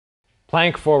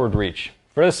plank forward reach.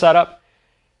 For this setup,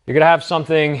 you're gonna have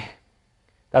something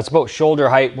that's about shoulder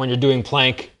height when you're doing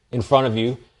plank in front of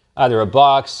you, either a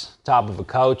box, top of a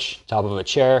couch, top of a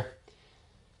chair.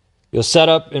 You'll set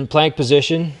up in plank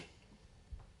position,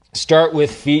 start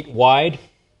with feet wide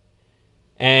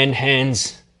and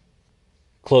hands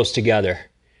close together.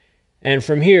 And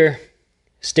from here,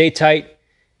 stay tight.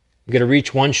 You're gonna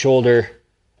reach one shoulder,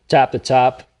 tap the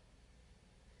top,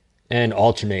 and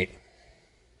alternate.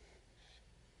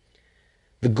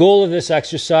 The goal of this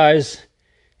exercise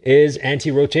is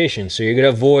anti-rotation. So you're going to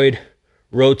avoid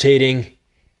rotating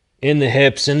in the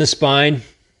hips, in the spine.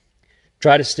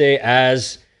 Try to stay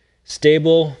as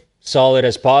stable, solid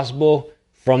as possible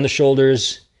from the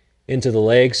shoulders into the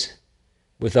legs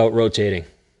without rotating.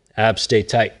 Abs stay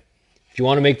tight. If you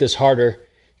want to make this harder,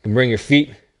 you can bring your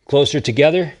feet closer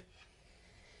together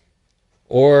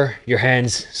or your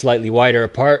hands slightly wider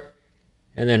apart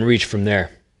and then reach from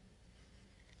there.